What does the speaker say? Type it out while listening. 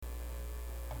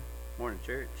Morning,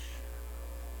 church.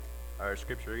 Our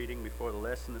scripture reading before the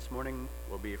lesson this morning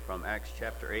will be from Acts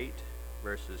chapter 8,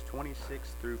 verses 26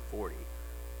 through 40.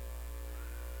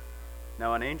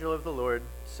 Now an angel of the Lord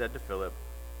said to Philip,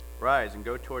 "Rise and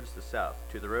go towards the south,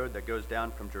 to the road that goes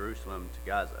down from Jerusalem to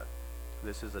Gaza.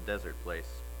 This is a desert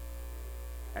place."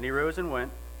 And he rose and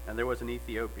went, and there was an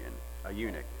Ethiopian, a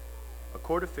eunuch, a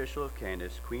court official of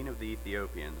Candace, queen of the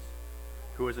Ethiopians,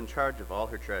 who was in charge of all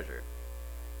her treasure.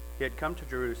 He had come to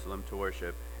Jerusalem to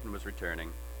worship and was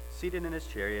returning, seated in his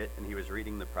chariot, and he was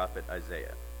reading the prophet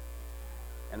Isaiah.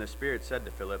 And the Spirit said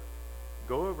to Philip,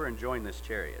 "Go over and join this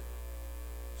chariot."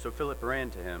 So Philip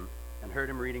ran to him and heard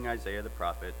him reading Isaiah the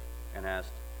prophet and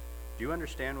asked, "Do you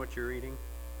understand what you're reading?"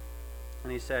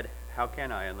 And he said, "How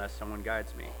can I unless someone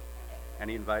guides me?" And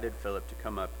he invited Philip to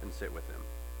come up and sit with him.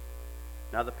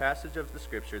 Now the passage of the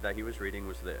scripture that he was reading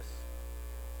was this: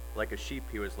 "Like a sheep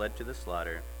he was led to the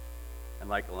slaughter, and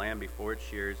like a lamb before its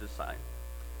shearers is silent,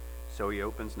 so he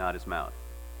opens not his mouth.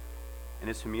 In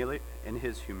his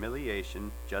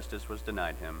humiliation justice was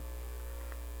denied him.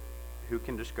 Who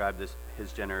can describe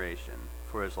his generation?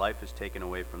 For his life is taken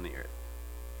away from the earth."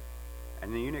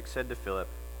 And the eunuch said to Philip,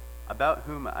 "About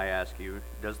whom, I ask you,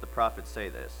 does the prophet say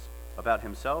this? About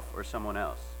himself or someone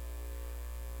else?"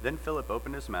 Then Philip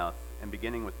opened his mouth, and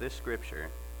beginning with this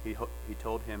scripture, he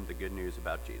told him the good news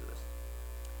about Jesus.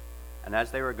 And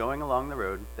as they were going along the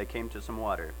road, they came to some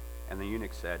water, and the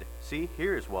eunuch said, "See,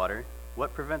 here is water.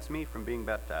 What prevents me from being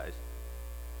baptized?"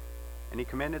 And he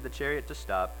commanded the chariot to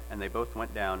stop, and they both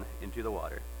went down into the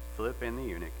water, Philip and the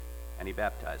eunuch, and he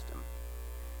baptized him.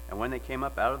 And when they came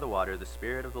up out of the water, the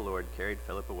Spirit of the Lord carried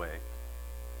Philip away,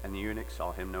 and the eunuch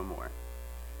saw him no more,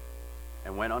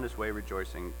 and went on his way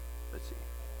rejoicing.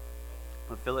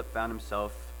 When Philip found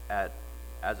himself at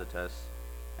Azotus,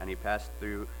 and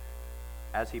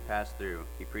as he passed through,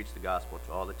 he preached the gospel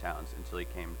to all the towns until he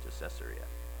came to Caesarea.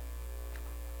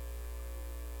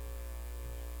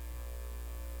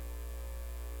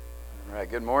 All right,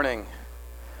 good morning.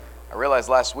 I realized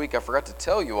last week I forgot to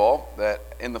tell you all that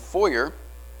in the foyer,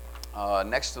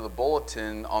 next to the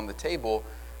bulletin on the table,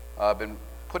 I've been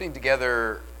putting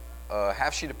together a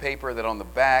half sheet of paper that on the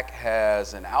back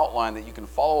has an outline that you can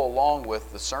follow along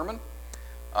with the sermon.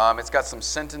 It's got some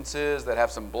sentences that have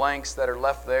some blanks that are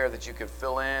left there that you could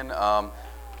fill in.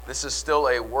 This is still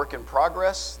a work in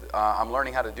progress. I'm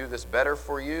learning how to do this better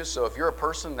for you. So if you're a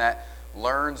person that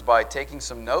learns by taking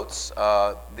some notes,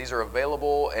 these are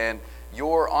available, and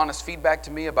your honest feedback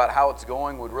to me about how it's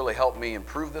going would really help me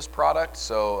improve this product.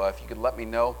 So if you could let me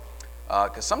know,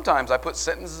 because sometimes I put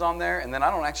sentences on there and then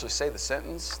I don't actually say the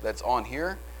sentence that's on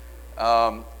here.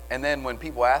 And then when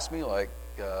people ask me, like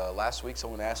last week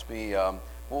someone asked me,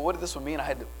 well, what did this one mean?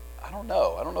 I don't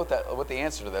know what the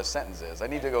answer to that sentence is. I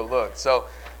need to go look. So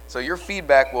your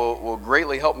feedback will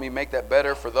greatly help me make that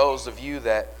better for those of you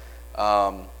that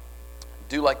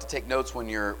do like to take notes when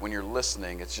you're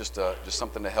listening. It's just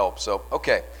something to help. So,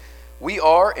 okay, we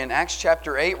are in Acts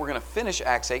chapter 8. We're going to finish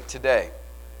Acts 8 today.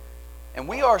 And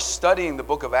we are studying the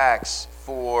book of Acts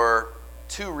for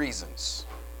two reasons.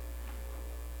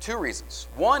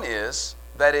 One is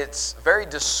that it's very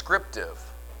descriptive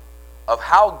of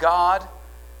how God,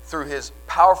 through his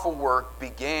powerful work,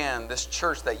 began this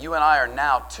church that you and I are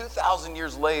now, 2,000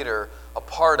 years later, a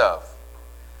part of.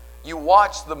 You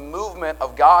watch the movement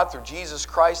of God through Jesus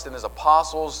Christ and his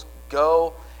apostles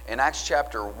go in Acts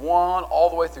chapter 1 all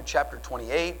the way through chapter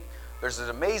 28. There's an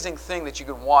amazing thing that you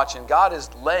can watch, and God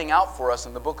is laying out for us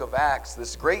in the book of Acts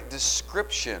this great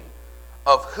description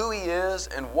of who he is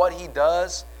and what he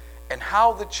does and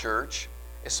how the church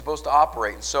is supposed to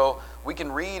operate. And so we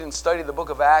can read and study the book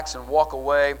of Acts and walk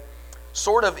away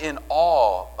sort of in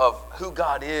awe of who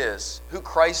God is, who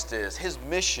Christ is, his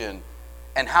mission,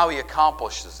 and how he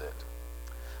accomplishes it.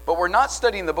 But we're not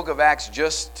studying the book of Acts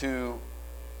just to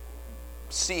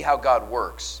see how God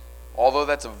works, although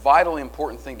that's a vitally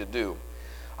important thing to do.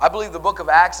 I believe the book of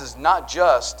Acts is not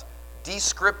just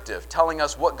descriptive, telling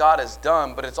us what God has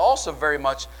done, but it's also very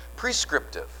much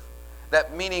prescriptive.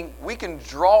 That meaning we can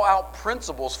draw out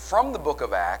principles from the book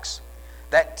of Acts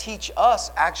that teach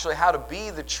us actually how to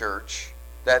be the church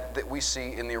that we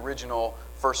see in the original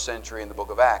first century in the book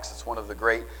of Acts. It's one of the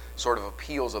great sort of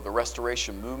appeals of the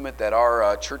Restoration movement that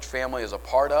our church family is a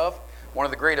part of. One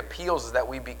of the great appeals is that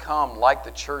we become like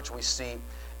the church we see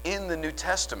in the New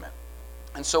Testament.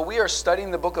 And so we are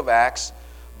studying the book of Acts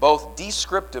both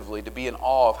descriptively to be in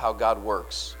awe of how God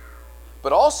works,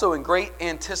 but also in great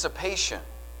anticipation.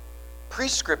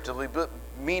 Prescriptively,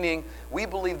 meaning we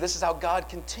believe this is how God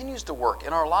continues to work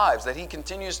in our lives, that he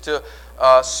continues to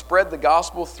spread the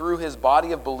gospel through his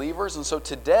body of believers. And so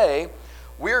today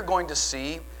we're going to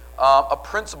see a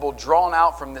principle drawn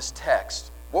out from this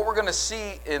text. What we're going to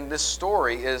see in this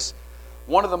story is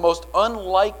one of the most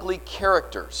unlikely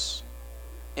characters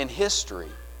in history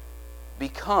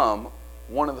become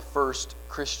one of the first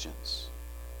Christians.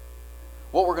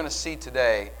 What we're going to see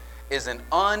today is an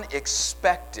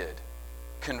unexpected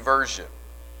conversion.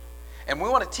 And we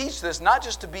want to teach this not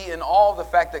just to be in awe of the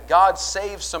fact that God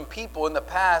saved some people in the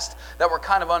past that were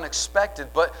kind of unexpected,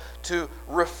 but to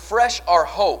refresh our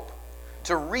hope,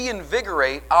 to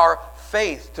reinvigorate our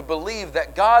faith, to believe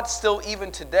that God still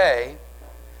even today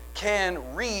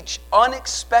can reach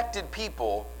unexpected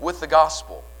people with the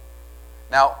gospel.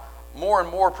 Now, more and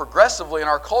more progressively in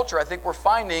our culture, I think we're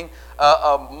finding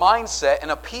a mindset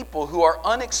and a people who are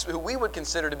who we would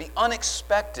consider to be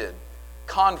unexpected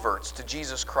converts to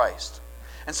Jesus Christ.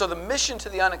 And so the mission to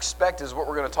the unexpected is what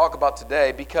we're going to talk about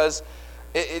today, because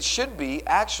it should be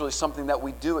actually something that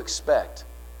we do expect.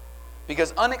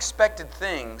 Because unexpected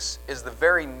things is the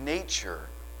very nature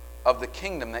of the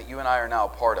kingdom that you and I are now a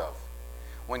part of.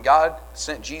 When God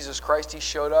sent Jesus Christ, He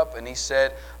showed up and He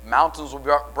said, mountains will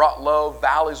be brought low,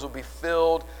 valleys will be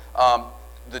filled,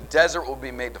 the desert will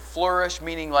be made to flourish,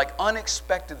 meaning like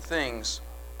unexpected things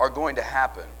are going to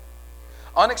happen.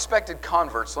 Unexpected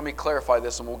converts, let me clarify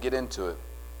this and we'll get into it,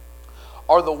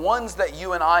 are the ones that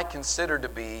you and I consider to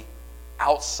be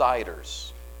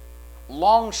outsiders,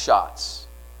 long shots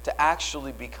to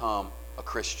actually become a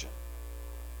Christian.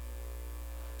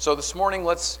 So this morning,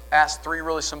 let's ask 3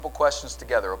 really simple questions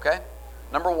together, okay?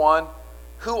 Number 1,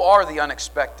 who are the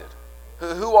unexpected?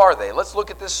 Who are they? Let's look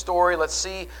at this story. Let's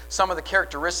see some of the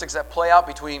characteristics that play out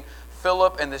between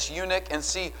Philip and this eunuch and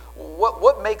see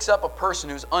what makes up a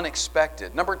person who's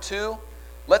unexpected. Number 2,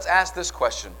 let's ask this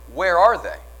question. Where are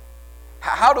they?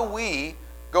 How do we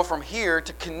go from here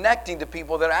to connecting to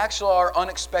people that actually are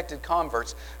unexpected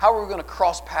converts? How are we going to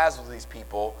cross paths with these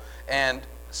people and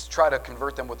try to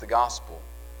convert them with the gospel?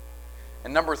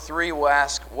 And number 3, we'll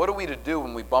ask, what are we to do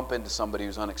when we bump into somebody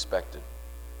who's unexpected?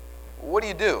 What do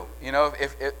you do? You know,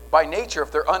 if by nature,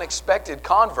 if they're unexpected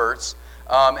converts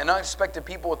and unexpected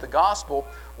people with the gospel,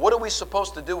 what are we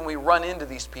supposed to do when we run into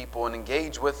these people and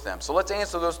engage with them? So let's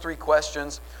answer those 3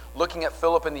 questions, looking at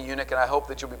Philip and the eunuch, and I hope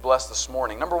that you'll be blessed this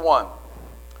morning. Number 1,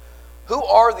 who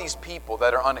are these people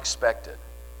that are unexpected?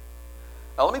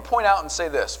 Now let me point out and say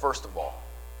this, first of all,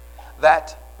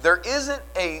 that there isn't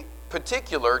a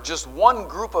particular, just one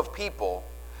group of people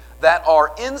that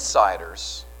are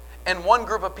insiders and one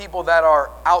group of people that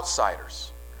are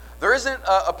outsiders. There isn't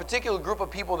a particular group of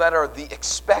people that are the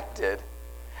expected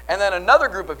and then another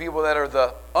group of people that are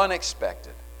the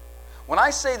unexpected. When I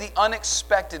say the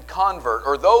unexpected convert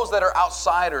or those that are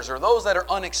outsiders or those that are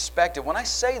unexpected, when I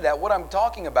say that, what I'm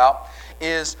talking about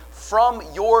is from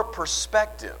your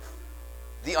perspective,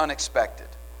 the unexpected.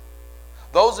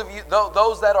 Those of you,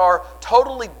 those that are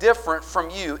totally different from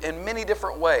you in many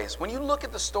different ways. When you look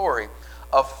at the story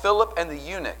of Philip and the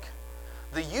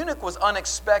eunuch was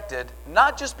unexpected,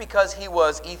 not just because he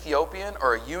was Ethiopian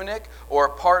or a eunuch or a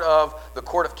part of the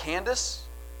court of Candace.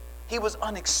 He was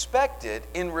unexpected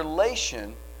in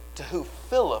relation to who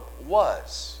Philip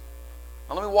was.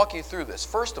 Now let me walk you through this.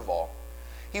 First of all,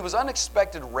 he was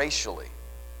unexpected racially.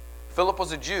 Philip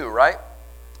was a Jew, right?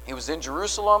 He was in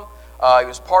Jerusalem. He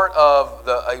was part of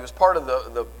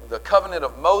the covenant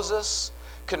of Moses,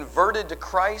 converted to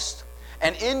Christ.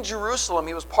 And in Jerusalem,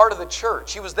 he was part of the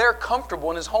church. He was there comfortable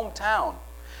in his hometown.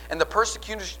 And the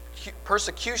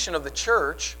persecution of the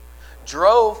church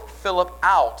drove Philip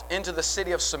out into the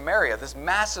city of Samaria, this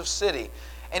massive city.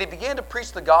 And he began to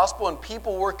preach the gospel and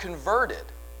people were converted.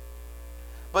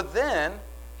 But then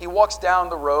he walks down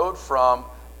the road from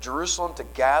Jerusalem to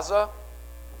Gaza,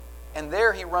 and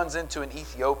there he runs into an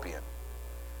Ethiopian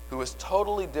who was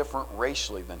totally different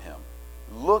racially than him,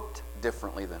 looked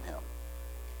differently than him.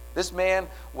 This man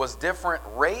was different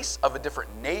race, of a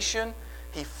different nation.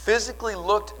 He physically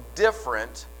looked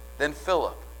different than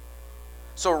Philip.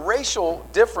 So racial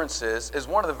differences is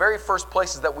one of the very first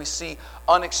places that we see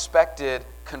unexpected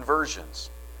conversions.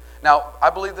 Now, I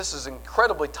believe this is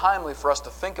incredibly timely for us to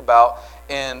think about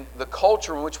in the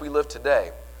culture in which we live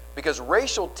today, because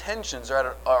racial tensions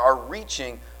are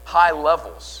reaching high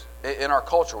levels in our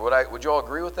culture. Would you all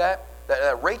agree with that?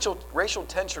 That racial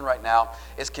tension right now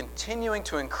is continuing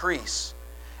to increase.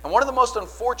 And one of the most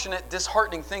unfortunate,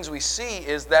 disheartening things we see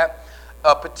is that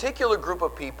a particular group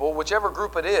of people, whichever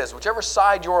group it is, whichever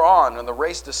side you're on in the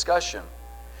race discussion,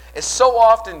 is so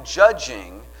often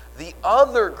judging the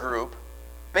other group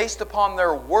based upon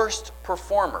their worst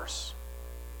performers.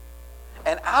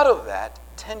 And out of that,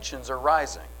 tensions are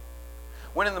rising.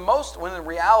 When in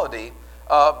reality,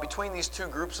 between these two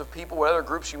groups of people, what other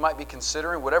groups you might be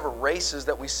considering, whatever races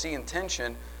that we see in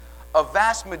tension, a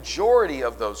vast majority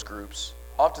of those groups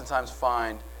oftentimes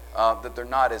find that they're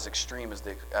not as extreme as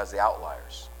the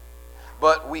outliers.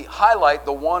 But we highlight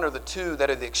the one or the two that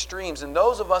are the extremes. And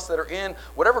those of us that are in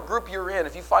whatever group you're in,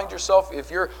 if you find yourself, if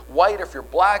you're white, if you're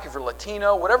black, if you're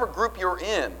Latino, whatever group you're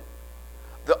in,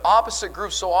 the opposite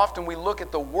group, so often we look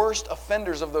at the worst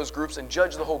offenders of those groups and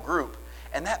judge the whole group.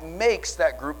 And that makes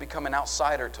that group become an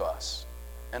outsider to us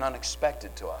and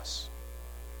unexpected to us.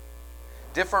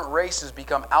 Different races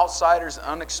become outsiders and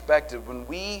unexpected when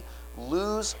we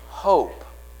lose hope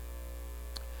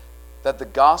that the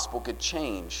gospel could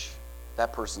change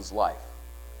that person's life.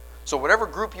 So whatever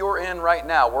group you're in right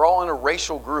now, we're all in a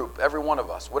racial group, every one of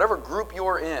us. Whatever group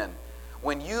you're in,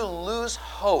 when you lose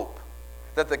hope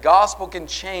that the gospel can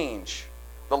change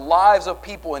the lives of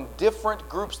people in different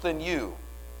groups than you,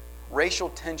 racial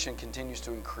tension continues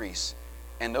to increase,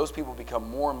 and those people become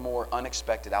more and more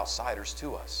unexpected outsiders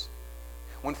to us.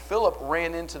 When Philip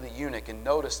ran into the eunuch and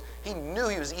noticed, he knew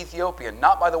he was Ethiopian,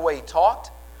 not by the way he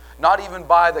talked, not even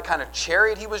by the kind of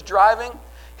chariot he was driving.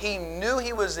 He knew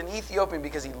he was an Ethiopian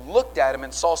because he looked at him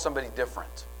and saw somebody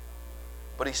different.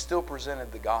 But he still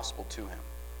presented the gospel to him.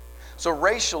 So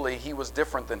racially, he was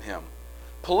different than him.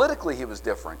 Politically, he was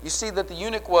different. You see that the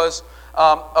eunuch was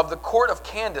of the court of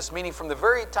Candace, meaning from the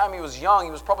very time he was young,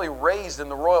 he was probably raised in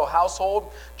the royal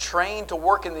household, trained to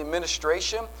work in the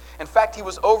administration. In fact, he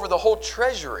was over the whole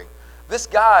treasury. This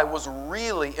guy was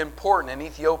really important in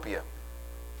Ethiopia.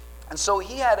 And so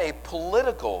he had a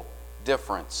political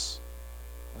difference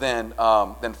than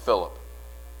Philip.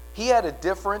 He had a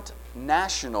different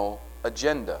national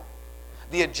agenda.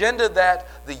 The agenda that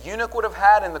the eunuch would have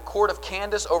had in the court of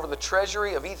Candace over the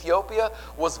treasury of Ethiopia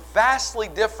was vastly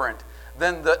different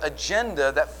than the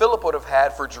agenda that Philip would have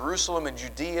had for Jerusalem and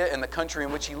Judea and the country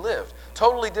in which he lived.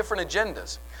 Totally different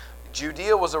agendas.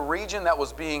 Judea was a region that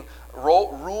was being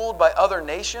ruled by other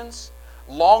nations,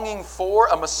 longing for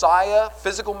a Messiah,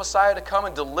 physical Messiah, to come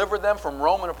and deliver them from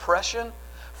Roman oppression.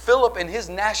 Philip, in his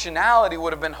nationality,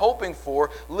 would have been hoping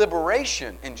for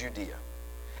liberation in Judea.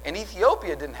 And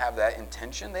Ethiopia didn't have that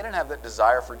intention. They didn't have that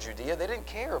desire for Judea. They didn't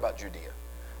care about Judea.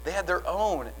 They had their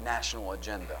own national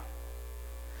agenda.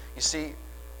 You see,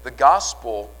 the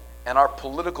gospel and our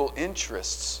political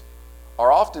interests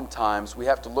are oftentimes, we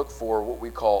have to look for what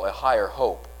we call a higher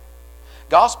hope.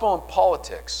 Gospel and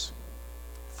politics,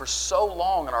 for so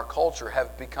long in our culture,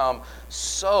 have become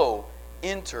so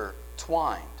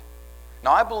intertwined.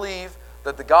 Now, I believe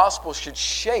that the gospel should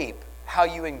shape how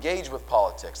you engage with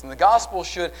politics. And the gospel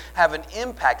should have an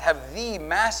impact, have the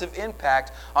massive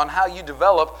impact on how you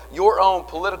develop your own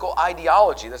political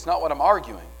ideology. That's not what I'm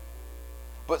arguing.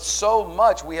 But so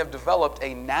much we have developed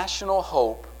a national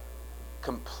hope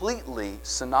completely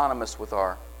synonymous with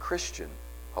our Christian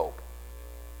hope.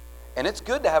 And it's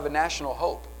good to have a national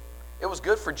hope. It was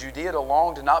good for Judea to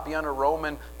long to not be under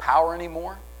Roman power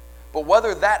anymore. But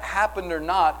whether that happened or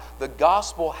not, the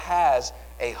gospel has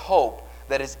a hope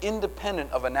that is independent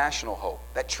of a national hope,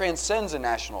 that transcends a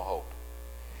national hope.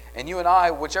 And you and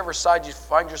I, whichever side you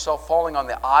find yourself falling on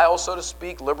the aisle, so to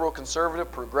speak, liberal, conservative,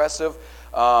 progressive,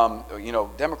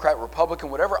 Democrat, Republican,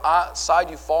 whatever side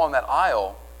you fall on that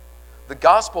aisle, the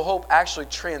gospel hope actually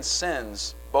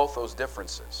transcends both those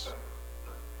differences.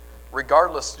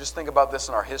 Regardless, just think about this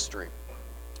in our history.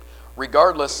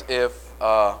 Regardless if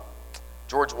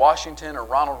George Washington or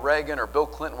Ronald Reagan or Bill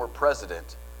Clinton were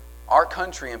president, our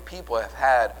country and people have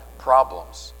had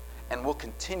problems and will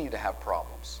continue to have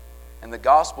problems. And the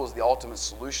gospel is the ultimate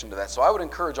solution to that. So I would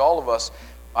encourage all of us,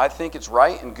 I think it's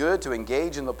right and good to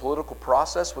engage in the political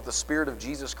process with the Spirit of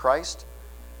Jesus Christ.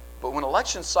 But when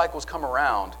election cycles come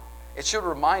around, it should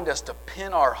remind us to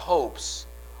pin our hopes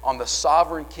on the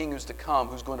sovereign King who's to come,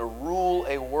 who's going to rule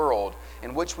a world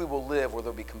in which we will live where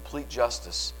there will be complete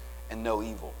justice and no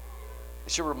evil.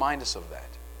 It should remind us of that.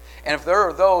 And if there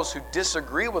are those who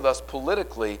disagree with us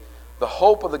politically, the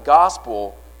hope of the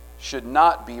gospel should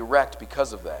not be wrecked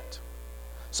because of that.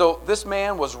 So this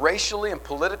man was racially and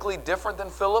politically different than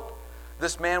Philip.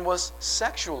 This man was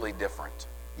sexually different.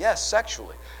 Yes,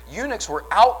 sexually. Eunuchs were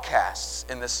outcasts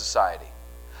in this society.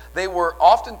 They were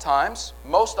oftentimes,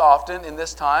 most often in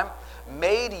this time,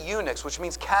 made eunuchs, which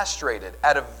means castrated,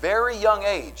 at a very young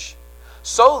age,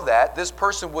 so that this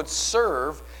person would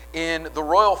serve in the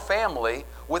royal family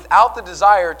without the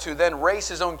desire to then raise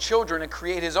his own children and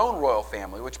create his own royal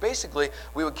family, which basically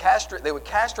they would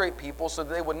castrate people so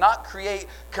that they would not create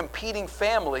competing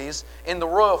families in the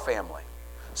royal family.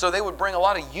 So they would bring a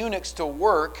lot of eunuchs to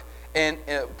work, and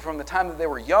from the time that they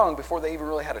were young, before they even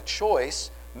really had a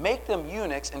choice, make them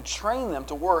eunuchs and train them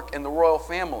to work in the royal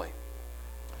family.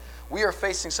 We are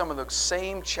facing some of the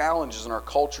same challenges in our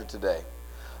culture today.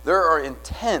 There are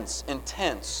intense,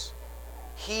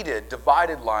 heated,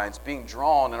 divided lines being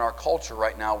drawn in our culture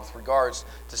right now with regards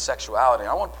to sexuality. And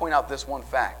I want to point out this one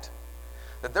fact,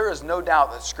 that there is no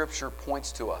doubt that Scripture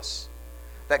points to us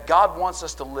that God wants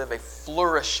us to live a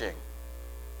flourishing,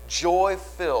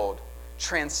 joy-filled,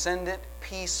 transcendent,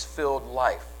 peace-filled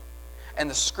life. And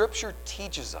the Scripture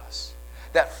teaches us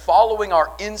that following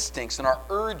our instincts and our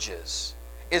urges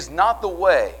is not the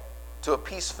way to a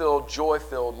peace-filled,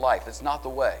 joy-filled life. It's not the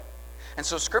way. And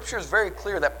so Scripture is very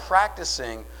clear that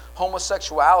practicing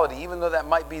homosexuality, even though that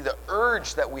might be the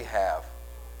urge that we have,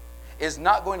 is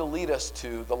not going to lead us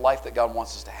to the life that God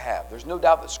wants us to have. There's no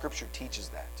doubt that Scripture teaches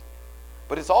that.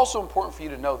 But it's also important for you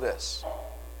to know this,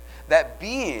 that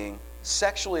being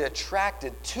sexually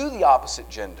attracted to the opposite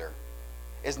gender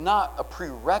is not a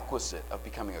prerequisite of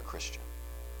becoming a Christian.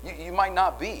 You might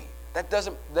not be. That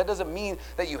doesn't mean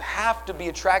that you have to be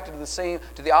attracted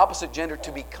to the opposite gender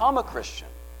to become a Christian.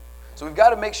 So we've got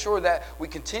to make sure that we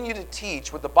continue to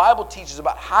teach what the Bible teaches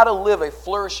about how to live a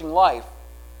flourishing life,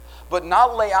 but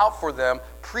not lay out for them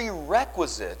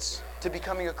prerequisites to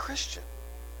becoming a Christian.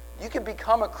 You can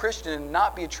become a Christian and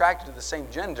not be attracted to the same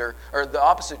gender or the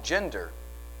opposite gender,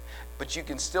 but you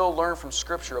can still learn from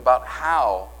Scripture about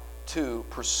how to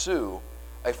pursue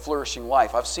a flourishing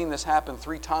life. I've seen this happen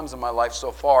 3 times in my life so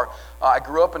far. I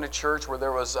grew up in a church where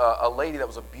there was a lady that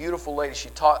was a beautiful lady. She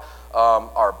taught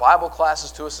our Bible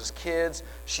classes to us as kids.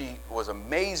 She was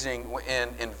amazing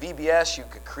in VBS. She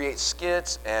could create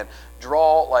skits and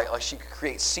draw, like she could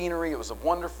create scenery. It was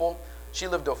wonderful. She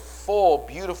lived a full,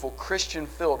 beautiful,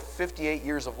 Christian-filled 58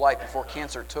 years of life before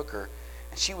cancer took her.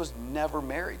 And she was never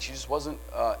married. She just wasn't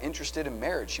interested in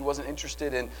marriage. She wasn't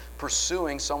interested in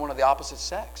pursuing someone of the opposite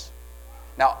sex.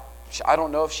 Now, I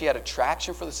don't know if she had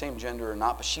attraction for the same gender or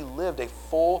not, but she lived a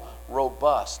full,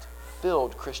 robust,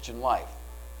 filled Christian life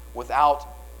without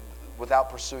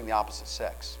pursuing the opposite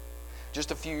sex.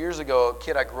 Just a few years ago, a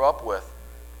kid I grew up with,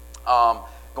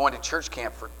 going to church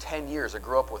camp for 10 years. I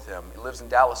grew up with him. He lives in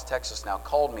Dallas, Texas now.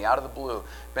 Called me out of the blue.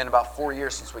 Been about 4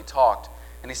 years since we talked.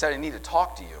 And he said, I need to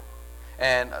talk to you.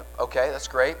 And okay, that's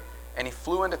great. And he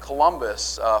flew into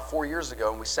Columbus 4 years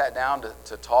ago, and we sat down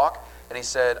to talk. And he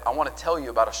said, I want to tell you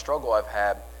about a struggle I've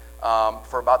had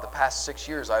for about the past 6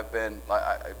 years.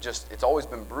 It's always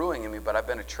been brewing in me, but I've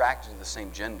been attracted to the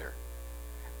same gender.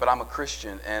 But I'm a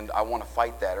Christian, and I want to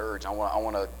fight that urge. I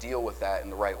want to deal with that in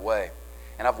the right way.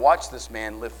 And I've watched this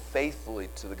man live faithfully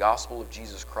to the gospel of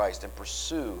Jesus Christ and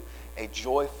pursue a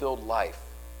joy-filled life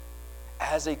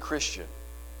as a Christian,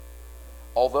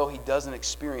 although he doesn't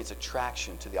experience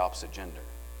attraction to the opposite gender.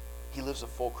 He lives a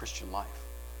full Christian life.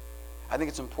 I think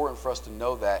it's important for us to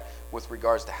know that with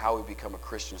regards to how we become a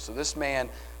Christian. So this man,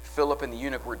 Philip and the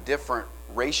eunuch, were different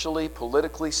racially,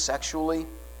 politically, sexually,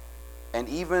 and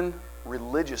even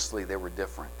religiously they were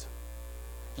different.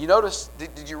 You notice,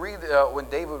 did you read when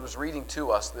David was reading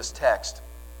to us this text?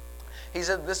 He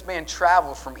said this man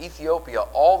traveled from Ethiopia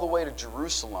all the way to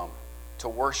Jerusalem to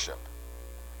worship.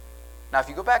 Now, if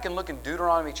you go back and look in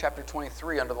Deuteronomy chapter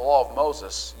 23 under the law of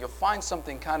Moses, you'll find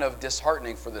something kind of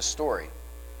disheartening for this story.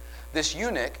 This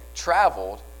eunuch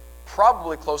traveled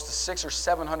probably close to 600 or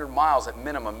 700 miles at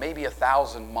minimum, maybe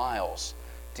 1,000 miles,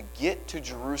 to get to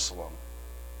Jerusalem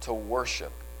to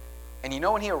worship. And you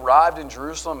know when he arrived in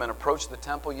Jerusalem and approached the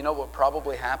temple, you know what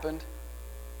probably happened?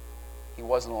 He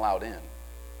wasn't allowed in.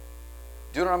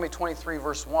 Deuteronomy 23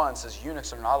 verse 1 says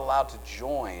eunuchs are not allowed to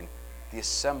join the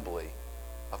assembly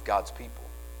of God's people.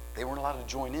 They weren't allowed to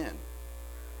join in.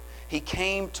 He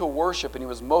came to worship, and he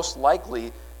was most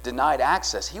likely denied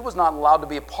access. He was not allowed to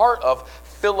be a part of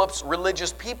Philip's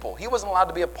religious people. He wasn't allowed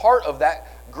to be a part of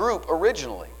that group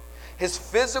originally. His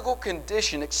physical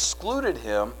condition excluded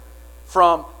him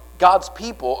from God's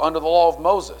people under the law of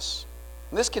Moses.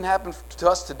 And this can happen to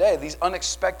us today. These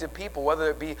unexpected people,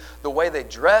 whether it be the way they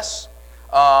dress,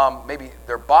 maybe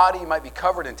their body might be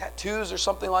covered in tattoos or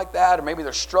something like that, or maybe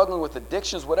they're struggling with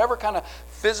addictions, whatever kind of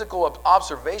physical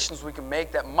observations we can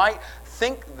make that might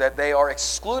think that they are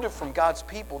excluded from God's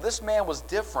people. This man was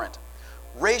different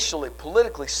racially,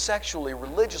 politically, sexually,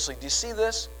 religiously. Do you see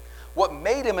this? What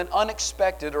made him an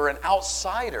unexpected or an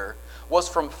outsider was,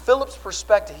 from Philip's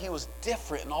perspective, he was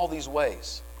different in all these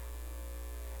ways.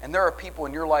 And there are people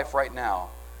in your life right now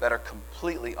that are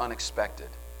completely unexpected,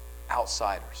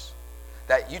 outsiders.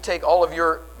 That you take all of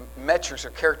your metrics or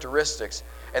characteristics,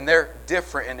 and they're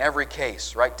different in every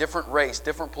case, right? Different race,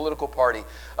 different political party,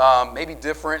 maybe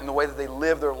different in the way that they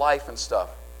live their life and stuff.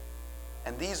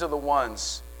 And these are the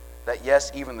ones that,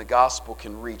 yes, even the gospel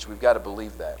can reach. We've got to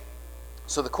believe that.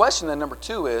 So the question then, number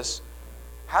 2, is,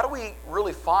 how do we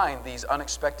really find these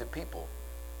unexpected people?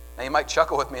 Now, you might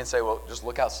chuckle with me and say, well, just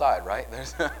look outside, right?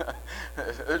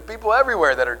 There's people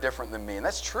everywhere that are different than me, and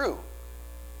that's true.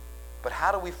 But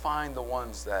how do we find the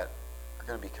ones that are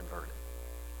going to be converted?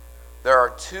 There are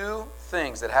two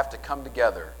things that have to come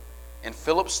together in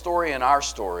Philip's story and our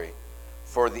story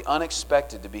for the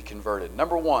unexpected to be converted.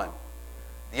 Number one,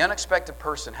 the unexpected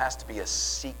person has to be a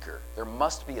seeker. There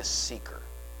must be a seeker.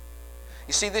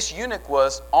 You see, this eunuch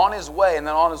was on his way and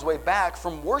then on his way back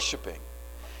from worshiping.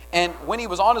 And when he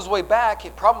was on his way back,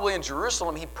 probably in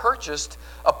Jerusalem, he purchased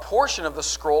a portion of the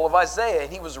scroll of Isaiah,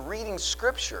 and he was reading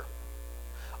Scripture.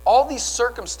 All these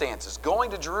circumstances, going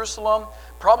to Jerusalem,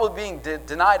 probably being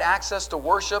denied access to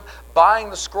worship, buying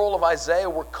the scroll of Isaiah,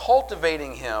 were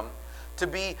cultivating him to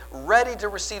be ready to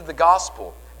receive the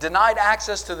gospel. Denied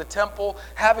access to the temple,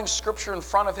 having Scripture in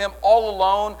front of him, all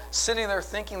alone, sitting there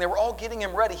thinking, they were all getting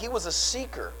him ready. He was a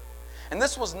seeker. And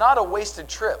this was not a wasted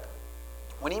trip.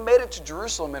 When he made it to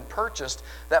Jerusalem and purchased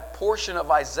that portion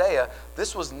of Isaiah,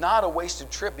 this was not a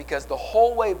wasted trip, because the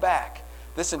whole way back,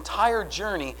 this entire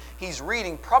journey, he's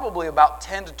reading probably about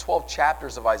 10 to 12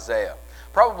 chapters of Isaiah.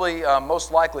 Probably,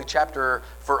 most likely, chapter,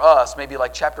 for us, maybe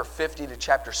like chapter 50 to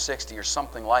chapter 60 or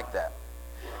something like that.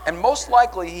 And most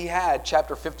likely he had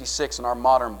chapter 56 in our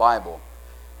modern Bible.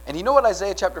 And you know what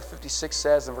Isaiah chapter 56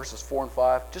 says in verses 4 and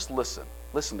 5? Just listen.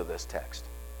 Listen to this text.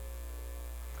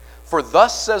 For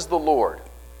thus says the Lord,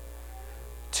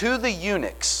 to the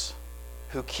eunuchs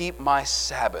who keep my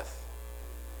Sabbath,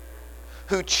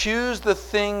 who choose the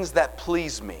things that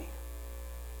please me,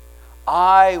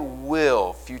 I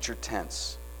will, future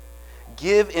tense,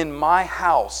 give in my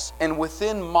house and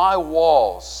within my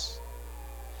walls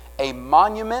a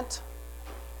monument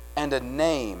and a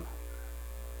name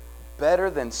better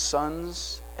than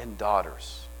sons and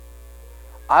daughters.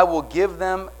 I will give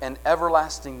them an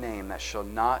everlasting name that shall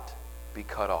not be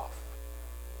cut off.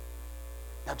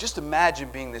 Now just imagine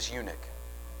being this eunuch,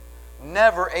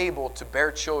 never able to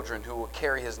bear children who will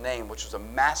carry his name, which was a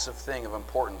massive thing of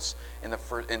importance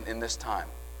in this time.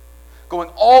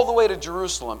 Going all the way to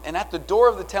Jerusalem, and at the door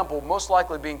of the temple, most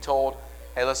likely being told,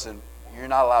 hey, listen, you're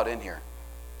not allowed in here.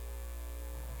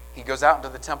 He goes out into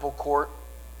the temple court,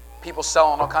 people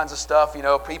selling all kinds of stuff. You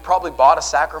know, he probably bought a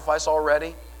sacrifice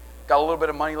already, got a little bit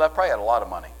of money left, probably had a lot of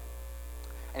money.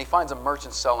 And he finds a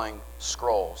merchant selling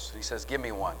scrolls. He says, give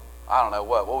me one. I don't know,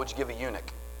 what would you give a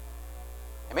eunuch?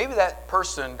 And maybe that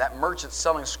person, that merchant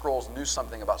selling scrolls, knew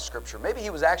something about Scripture. Maybe he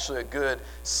was actually a good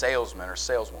salesman or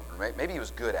saleswoman. Maybe he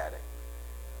was good at it.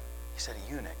 He said,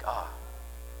 a eunuch,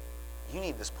 you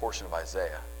need this portion of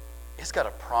Isaiah. It's got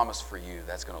a promise for you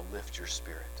that's going to lift your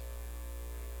spirit.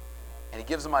 And he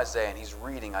gives him Isaiah, and he's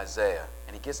reading Isaiah.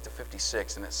 And he gets to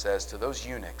 56, and it says, to those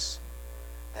eunuchs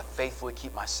that faithfully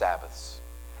keep my Sabbaths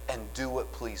and do what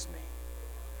please me,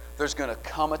 there's going to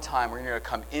come a time where you're going to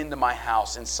come into my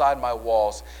house, inside my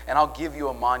walls, and I'll give you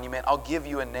a monument. I'll give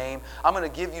you a name. I'm going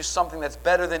to give you something that's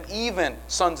better than even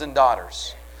sons and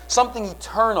daughters. Something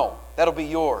eternal that'll be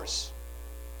yours.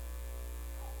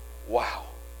 Wow.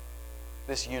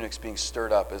 This eunuch's being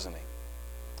stirred up, isn't he?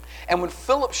 And when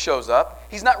Philip shows up,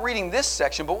 he's not reading this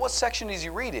section, but what section is he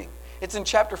reading? It's in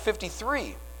chapter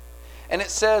 53. And it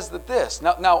says that this.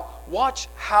 Now watch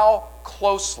how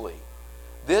closely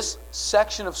this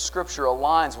section of Scripture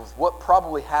aligns with what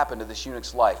probably happened to this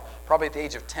eunuch's life. Probably at the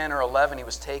age of 10 or 11, he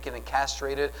was taken and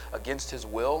castrated against his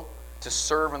will to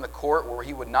serve in the court where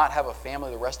he would not have a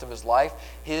family the rest of his life.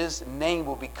 His name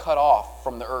will be cut off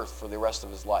from the earth for the rest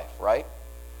of his life, right?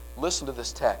 Listen to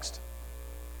this text.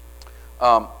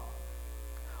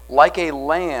 Like a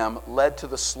lamb led to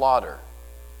the slaughter,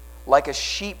 like a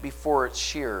sheep before its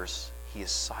shears, he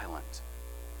is silent.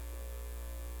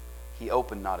 He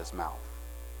opened not his mouth.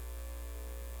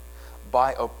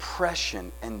 By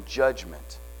oppression and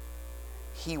judgment,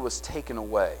 he was taken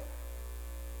away.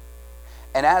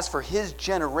 And as for his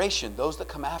generation, those that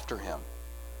come after him,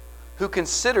 who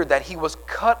considered that he was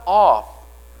cut off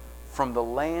from the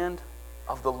land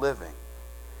of the living.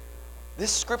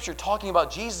 This scripture talking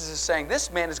about Jesus is saying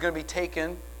this man is going to be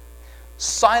taken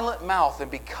silent mouth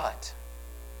and be cut.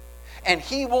 And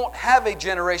he won't have a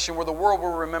generation where the world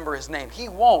will remember his name. He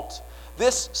won't.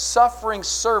 This suffering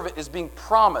servant is being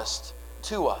promised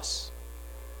to us.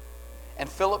 And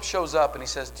Philip shows up and he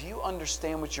says, do you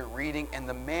understand what you're reading? And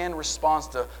the man responds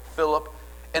to Philip.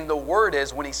 And the word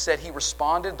is, when he said he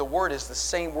responded, the word is the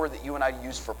same word that you and I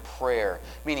use for prayer.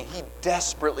 Meaning he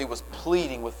desperately was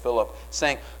pleading with Philip,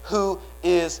 saying, who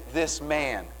is this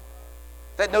man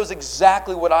that knows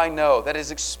exactly what I know, that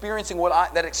is experiencing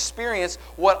that experienced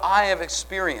what I have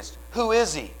experienced? Who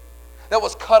is he? That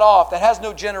was cut off, that has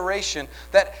no generation,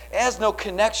 that has no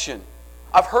connection.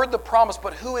 I've heard the promise,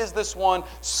 but who is this one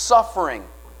suffering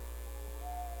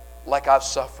like I've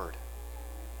suffered?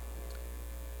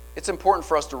 It's important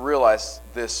for us to realize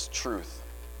this truth.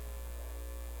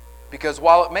 Because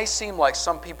while it may seem like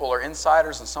some people are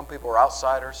insiders and some people are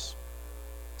outsiders,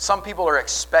 some people are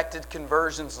expected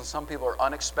conversions and some people are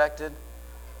unexpected,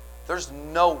 there's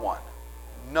no one,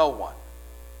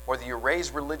 whether you're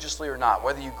raised religiously or not,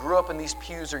 whether you grew up in these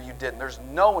pews or you didn't, there's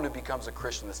no one who becomes a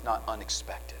Christian that's not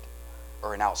unexpected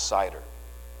or an outsider.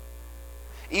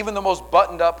 Even the most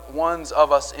buttoned up ones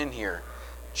of us in here,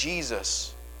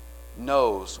 Jesus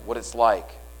knows what it's like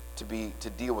to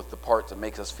deal with the part that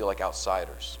makes us feel like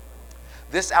outsiders.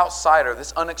 This outsider,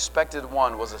 this unexpected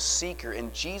one, was a seeker,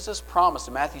 and Jesus promised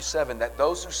in Matthew 7 that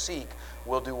those who seek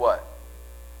will do what?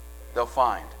 They'll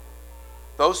find.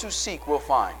 Those who seek will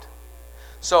find.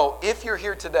 So if you're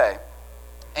here today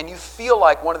and you feel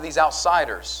like one of these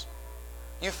outsiders,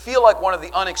 you feel like one of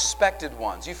the unexpected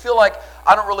ones, you feel like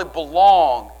I don't really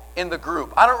belong in the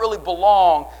group, I don't really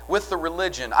belong with the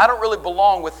religion, I don't really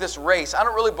belong with this race, I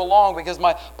don't really belong because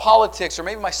my politics or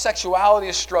maybe my sexuality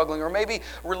is struggling or maybe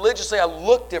religiously I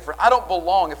look different, I don't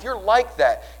belong. If you're like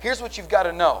that, here's what you've got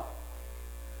to know.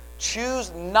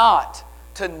 Choose not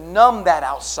to numb that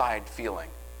outside feeling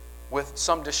with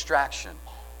some distraction,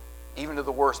 even to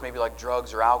the worst, maybe like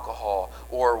drugs or alcohol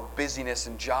or busyness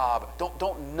and job.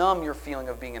 Don't numb your feeling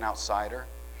of being an outsider,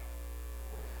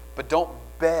 but don't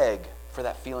beg for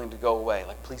that feeling to go away.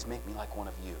 Like, please make me like one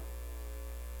of you.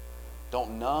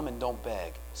 Don't numb and don't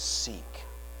beg. Seek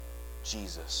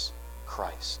Jesus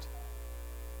Christ.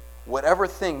 Whatever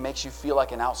thing makes you feel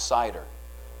like an outsider,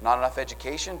 not enough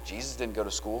education, Jesus didn't go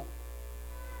to school.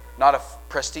 Not a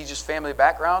prestigious family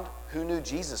background, who knew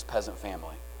Jesus' peasant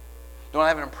family? Don't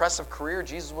have an impressive career,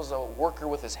 Jesus was a worker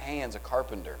with his hands, a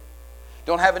carpenter.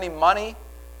 Don't have any money,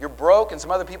 you're broke and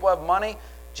some other people have money,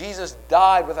 Jesus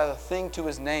died without a thing to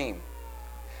his name.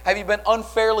 Have you been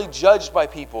unfairly judged by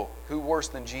people? Who worse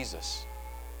than Jesus?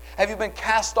 Have you been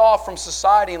cast off from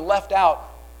society and left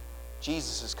out?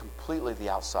 Jesus is completely the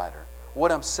outsider.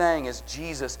 What I'm saying is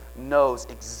Jesus knows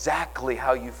exactly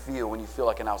how you feel when you feel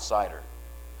like an outsider.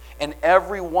 And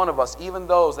every one of us, even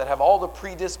those that have all the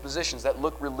predispositions that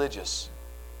look religious,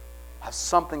 have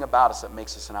something about us that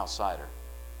makes us an outsider.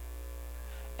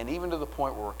 And even to the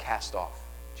point where we're cast off,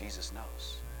 Jesus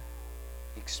knows.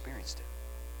 He experienced it.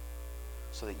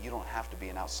 So that you don't have to be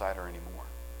an outsider anymore.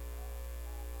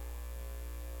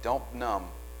 Don't numb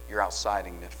your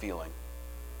outsiding feeling.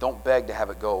 Don't beg to have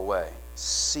it go away.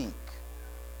 Seek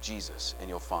Jesus and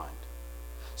you'll find.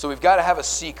 So we've got to have a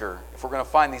seeker if we're going to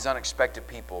find these unexpected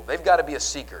people. They've got to be a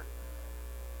seeker.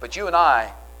 But you and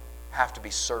I have to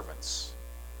be servants.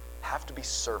 Have to be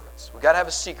servants. We've got to have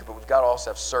a seeker, but we've got to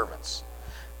also have servants.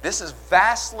 This is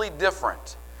vastly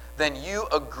different than you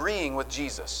agreeing with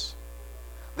Jesus.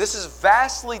 This is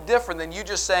vastly different than you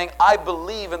just saying, I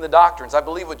believe in the doctrines. I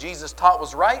believe what Jesus taught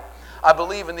was right. I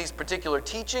believe in these particular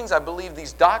teachings. I believe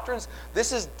these doctrines.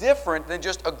 This is different than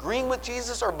just agreeing with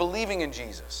Jesus or believing in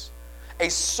Jesus. A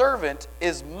servant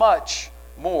is much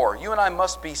more. You and I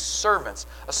must be servants.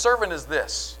 A servant is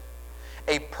this: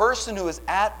 a person who is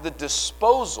at the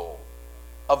disposal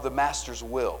of the master's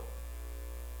will.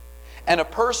 And a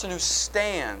person who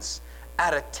stands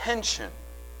at attention,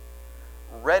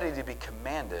 ready to be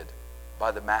commanded by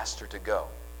the master to go.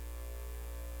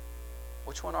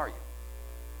 Which one are you?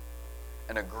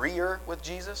 An agreeer with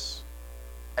Jesus?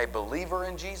 A believer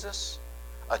in Jesus?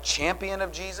 A champion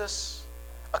of Jesus?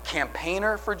 A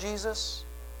campaigner for Jesus?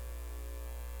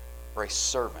 Or a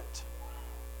servant?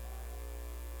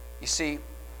 You see,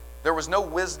 there was no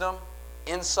wisdom,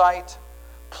 insight,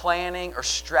 planning, or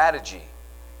strategy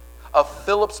of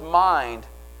Philip's mind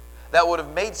that would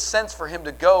have made sense for him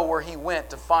to go where he went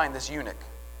to find this eunuch.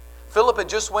 Philip had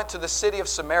just went to the city of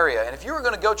Samaria, and if you were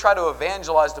going to go try to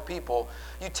evangelize the people,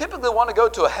 you typically want to go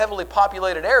to a heavily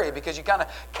populated area because you kind of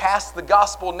cast the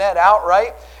gospel net out,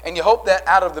 right? And you hope that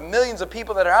out of the millions of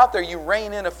people that are out there, you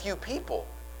rein in a few people.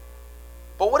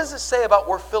 But what does it say about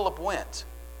where Philip went?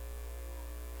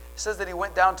 It says that he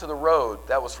went down to the road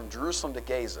that was from Jerusalem to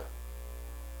Gaza.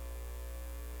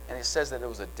 And it says that it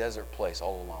was a desert place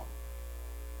all alone.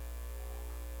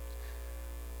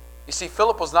 You see,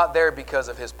 Philip was not there because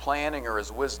of his planning or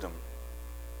his wisdom.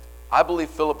 I believe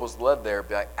Philip was led there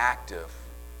by active,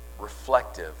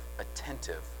 reflective,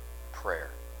 attentive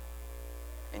prayer.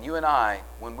 And you and I,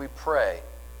 when we pray,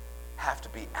 have to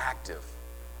be active,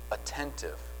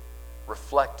 attentive,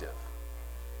 reflective,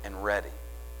 and ready.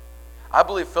 I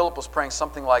believe Philip was praying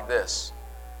something like this: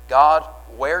 God,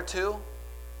 where to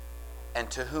and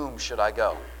to whom should I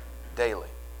go daily?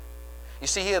 You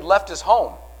see, he had left his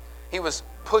home. He was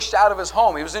pushed out of his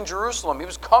home. He was in Jerusalem. He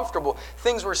was comfortable.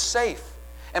 Things were safe.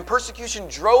 And persecution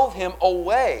drove him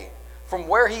away from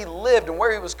where he lived and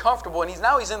where he was comfortable. And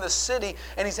now he's in the city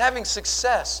and he's having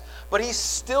success. But he's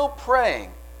still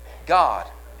praying, God,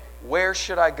 where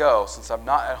should I go since I'm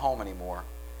not at home anymore?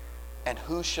 And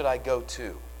who should I go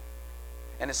to?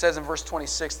 And it says in verse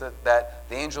 26 that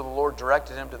the angel of the Lord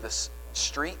directed him to this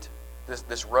street,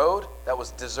 this road that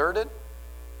was deserted.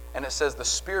 And it says the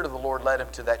Spirit of the Lord led him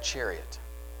to that chariot.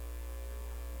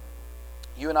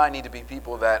 You and I need to be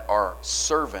people that are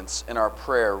servants in our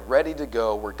prayer, ready to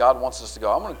go where God wants us to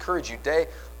go. I'm going to encourage you day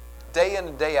in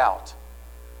and day out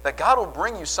that God will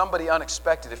bring you somebody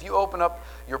unexpected. If you open up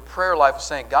your prayer life of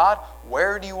saying, God,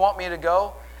 where do you want me to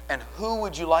go? And who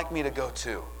would you like me to go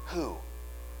to? Who?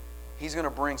 He's going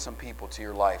to bring some people to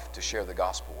your life to share the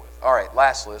gospel with. All right,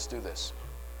 lastly, let's do this.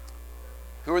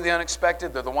 Who are the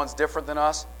unexpected? They're the ones different than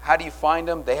us. How do you find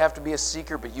them? They have to be a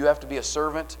seeker, but you have to be a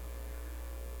servant.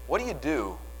 What do you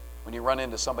do when you run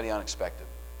into somebody unexpected?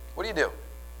 What do you do?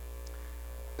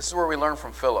 This is where we learn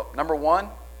from Philip. Number one,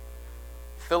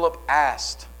 Philip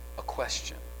asked a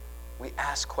question. We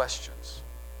ask questions.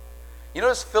 You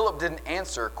notice Philip didn't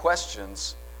answer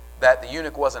questions that the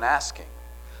eunuch wasn't asking.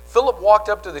 Philip walked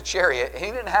up to the chariot, and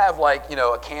he didn't have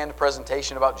a canned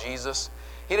presentation about Jesus.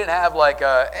 He didn't have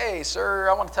hey, sir,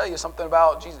 I want to tell you something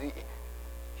about Jesus.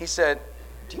 He said,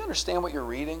 do you understand what you're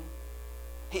reading?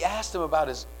 He asked him about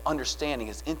his understanding,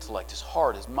 his intellect, his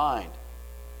heart, his mind.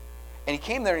 And he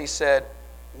came there and he said,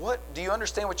 do you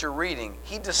understand what you're reading?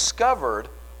 He discovered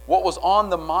what was on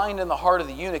the mind and the heart of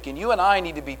the eunuch. And you and I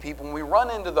need to be people, when we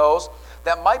run into those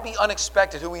that might be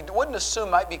unexpected, who we wouldn't assume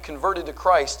might be converted to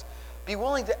Christ, be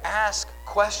willing to ask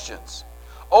questions.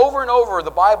 Over and over,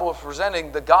 the Bible is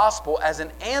presenting the gospel as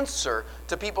an answer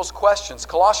to people's questions.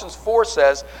 Colossians 4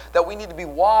 says that we need to be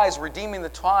wise, redeeming the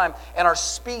time, and our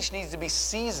speech needs to be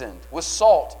seasoned with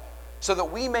salt so that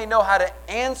we may know how to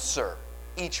answer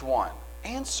each one.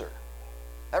 Answer.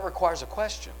 That requires a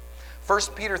question. 1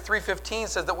 Peter 3:15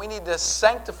 says that we need to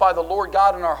sanctify the Lord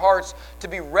God in our hearts to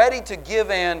be ready to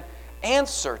give an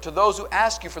answer to those who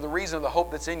ask you for the reason of the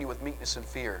hope that's in you with meekness and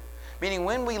fear. Meaning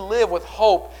when we live with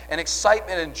hope and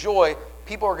excitement and joy,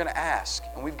 people are going to ask.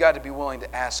 And we've got to be willing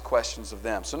to ask questions of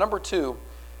them. So number two,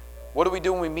 what do we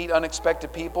do when we meet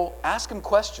unexpected people? Ask them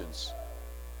questions.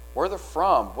 Where they're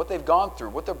from, what they've gone through,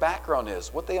 what their background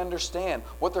is, what they understand,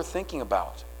 what they're thinking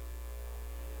about.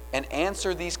 And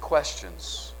answer these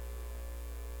questions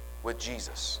with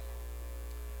Jesus.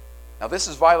 Now this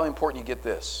is vitally important you get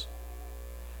this.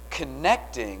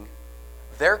 Connecting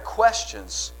their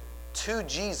questions to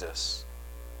Jesus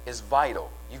is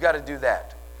vital. You've got to do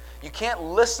that. You can't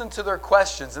listen to their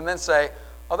questions and then say,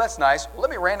 oh, that's nice. Well, let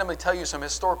me randomly tell you some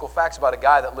historical facts about a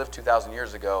guy that lived 2,000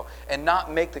 years ago and not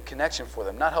make the connection for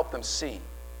them, not help them see.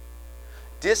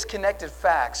 Disconnected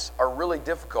facts are really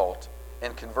difficult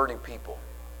in converting people.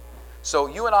 So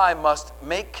you and I must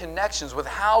make connections with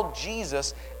how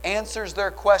Jesus answers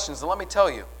their questions. And let me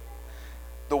tell you,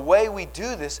 the way we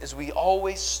do this is we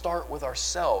always start with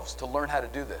ourselves to learn how to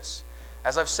do this.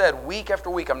 As I've said, week after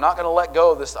week, I'm not going to let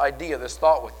go of this idea, this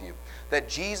thought with you, that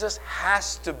Jesus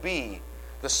has to be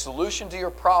the solution to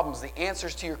your problems, the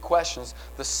answers to your questions,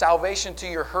 the salvation to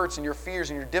your hurts and your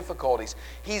fears and your difficulties.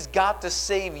 He's got to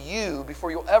save you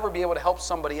before you'll ever be able to help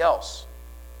somebody else.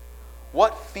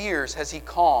 What fears has He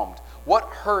calmed? What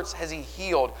hurts has He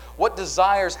healed? What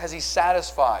desires has He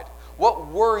satisfied? What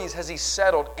worries has He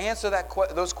settled? Answer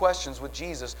those questions with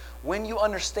Jesus. When you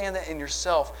understand that in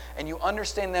yourself and you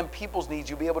understand them people's needs,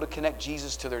 you'll be able to connect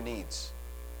Jesus to their needs.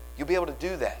 You'll be able to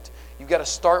do that. You've got to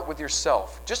start with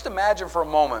yourself. Just imagine for a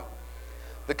moment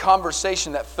the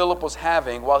conversation that Philip was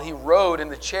having while he rode in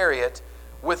the chariot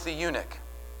with the eunuch.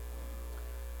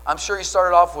 I'm sure he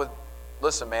started off with,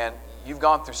 listen, man, you've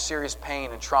gone through serious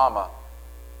pain and trauma.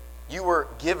 You were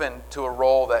given to a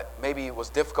role that maybe was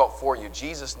difficult for you.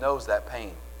 Jesus knows that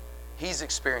pain. He's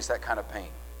experienced that kind of pain.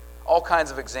 All kinds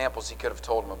of examples he could have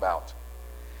told him about.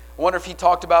 I wonder if he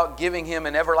talked about giving him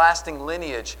an everlasting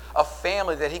lineage, a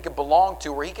family that he could belong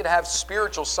to, where he could have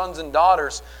spiritual sons and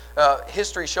daughters.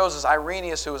 History shows us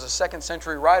Irenaeus, who was a 2nd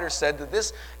century writer, said that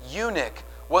this eunuch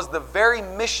was the very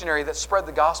missionary that spread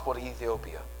the gospel to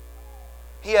Ethiopia.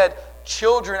 He had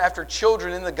children after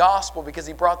children in the gospel because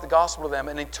he brought the gospel to them,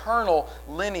 an eternal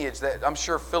lineage that I'm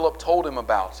sure Philip told him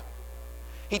about.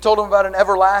 He told him about an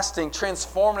everlasting,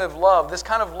 transformative love, this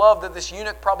kind of love that this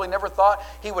eunuch probably never thought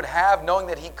he would have, knowing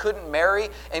that he couldn't marry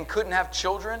and couldn't have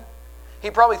children.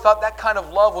 He probably thought that kind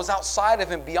of love was outside of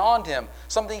him, beyond him,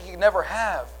 something he could never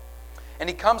have. And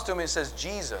he comes to him and says,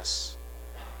 Jesus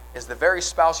is the very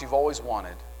spouse you've always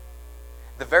wanted.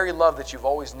 the very love that you've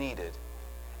always needed,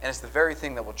 and it's the very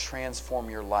thing that will transform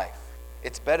your life.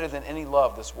 It's better than any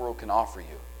love this world can offer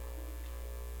you.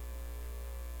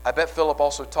 I bet Philip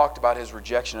also talked about his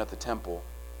rejection at the temple.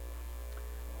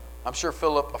 I'm sure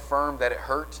Philip affirmed that it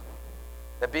hurt,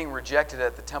 that being rejected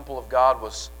at the temple of God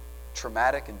was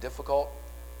traumatic and difficult.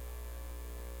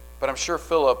 But I'm sure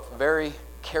Philip very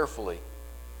carefully,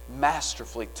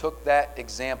 masterfully took that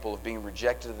example of being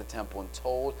rejected at the temple and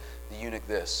told the eunuch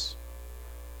this,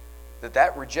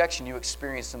 that rejection you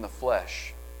experienced in the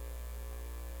flesh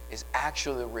is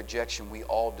actually the rejection we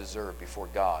all deserve before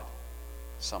God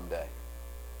someday.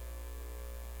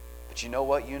 But you know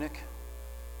what, eunuch?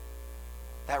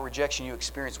 That rejection you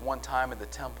experienced one time at the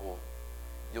temple,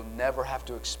 you'll never have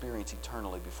to experience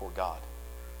eternally before God.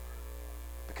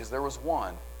 Because there was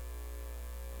one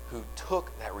who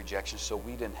took that rejection so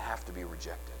we didn't have to be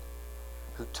rejected.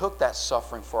 Who took that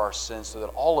suffering for our sins so that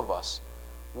all of us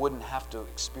wouldn't have to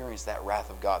experience that wrath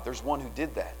of God. There's one who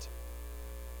did that.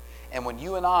 And when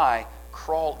you and I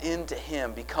crawl into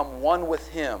Him, become one with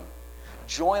Him,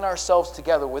 join ourselves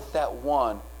together with that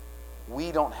one,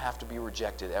 we don't have to be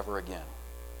rejected ever again.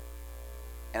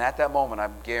 And at that moment,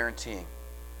 I'm guaranteeing,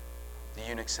 the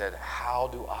eunuch said, how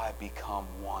do I become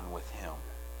one with Him?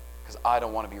 Because I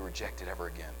don't want to be rejected ever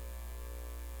again.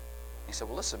 He said,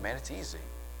 well, listen, man, it's easy.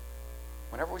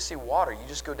 Whenever we see water, you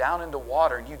just go down into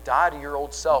water and you die to your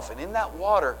old self. And in that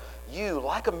water, you,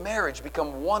 like a marriage,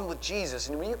 become one with Jesus.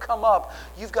 And when you come up,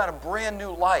 you've got a brand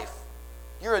new life.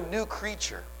 You're a new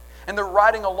creature. And they're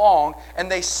riding along and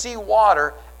they see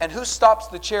water. And who stops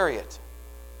the chariot?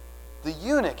 The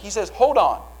eunuch. He says, hold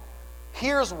on.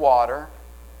 Here's water.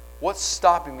 What's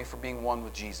stopping me from being one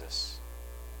with Jesus?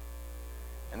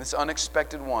 And this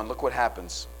unexpected one, look what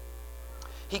happens.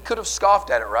 He could have scoffed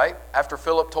at it, right? After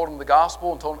Philip told him the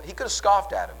gospel and told him, he could have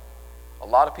scoffed at him. A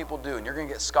lot of people do, and you're going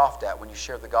to get scoffed at when you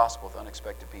share the gospel with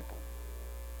unexpected people.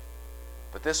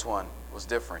 But this one was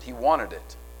different. He wanted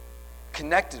it,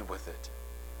 connected with it.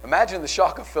 Imagine the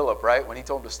shock of Philip, right? When he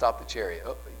told him to stop the chariot.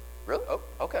 Oh, really? Oh,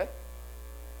 okay.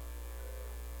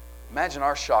 Imagine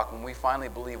our shock when we finally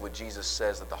believe what Jesus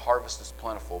says, that the harvest is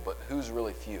plentiful, but who's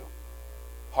really few?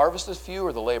 Harvest is few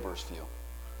or the laborers few?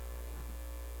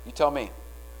 You tell me.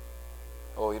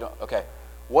 Oh, you don't? Okay.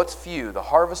 What's few, the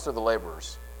harvest or the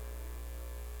laborers?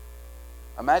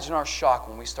 Imagine our shock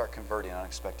when we start converting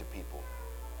unexpected people.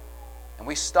 And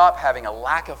we stop having a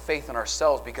lack of faith in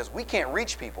ourselves because we can't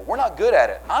reach people. We're not good at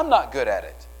it. I'm not good at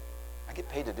it. I get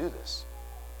paid to do this.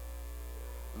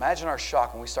 Imagine our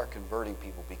shock when we start converting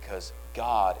people because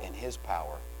God in His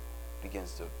power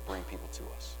begins to bring people to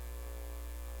us.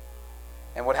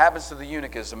 And what happens to the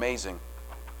eunuch is amazing.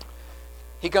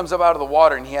 He comes up out of the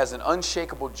water and he has an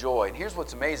unshakable joy. And here's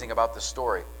what's amazing about this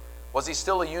story. Was he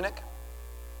still a eunuch?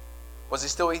 Was he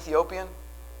still Ethiopian?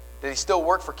 Did he still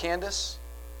work for Candace?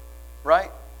 Right?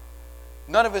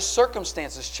 None of his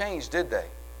circumstances changed, did they?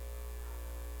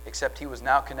 Except he was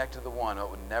now connected to the one that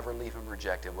would never leave him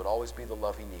rejected, would always be the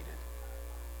love he needed.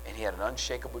 And he had an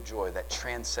unshakable joy that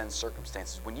transcends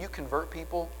circumstances. When you convert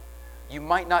people, you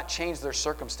might not change their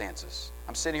circumstances.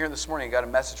 I'm sitting here this morning, I got a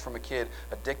message from a kid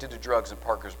addicted to drugs in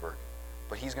Parkersburg.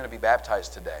 But he's going to be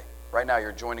baptized today. Right now,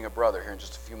 you're joining a brother here in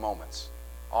just a few moments.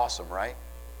 Awesome, right?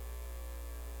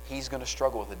 He's going to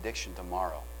struggle with addiction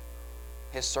tomorrow.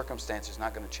 His circumstance is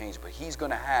not going to change, but he's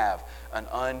going to have an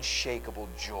unshakable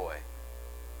joy.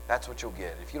 That's what you'll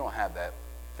get. If you don't have that,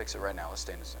 fix it right now. Let's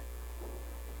stand and sing.